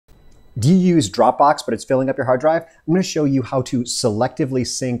Do you use Dropbox, but it's filling up your hard drive? I'm going to show you how to selectively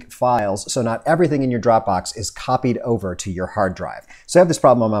sync files so not everything in your Dropbox is copied over to your hard drive. So I have this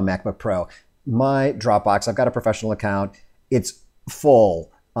problem on my MacBook Pro. My Dropbox, I've got a professional account. It's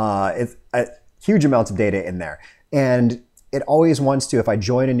full. It's huge amounts of data in there. And it always wants to, if I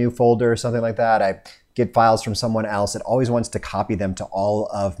join a new folder or something like that, I get files from someone else, it always wants to copy them to all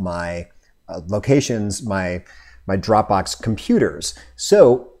of my locations, my Dropbox computers.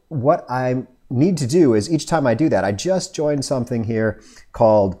 So what I need to do is each time I do that, I just joined something here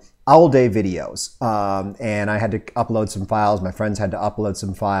called All Day Videos. And I had to upload some files. My friends had to upload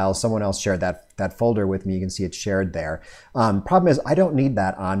some files. Someone else shared that folder with me. You can see it's shared there. Problem is I don't need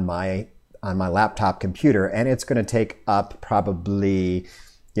that on my laptop computer, and it's going to take up probably,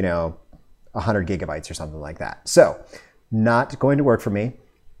 100 gigabytes or something like that. So not going to work for me.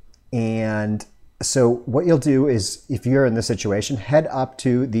 And so what you'll do is, if you're in this situation, head up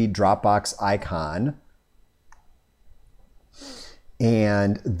to the Dropbox icon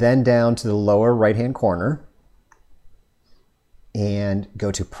and then down to the lower right-hand corner and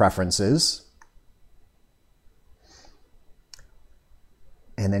go to Preferences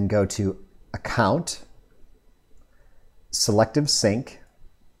and then go to Account, Selective Sync,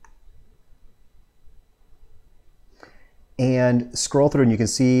 and scroll through and you can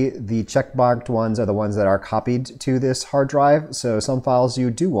see the checkmarked ones are the ones that are copied to this hard drive. So some files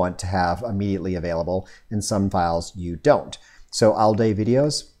you do want to have immediately available and some files you don't. So All Day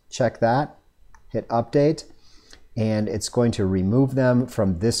Videos, check that, hit Update, and it's going to remove them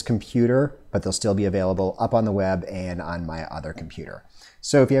from this computer, but they'll still be available up on the web and on my other computer.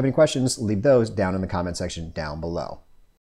 So if you have any questions, leave those down in the comment section down below.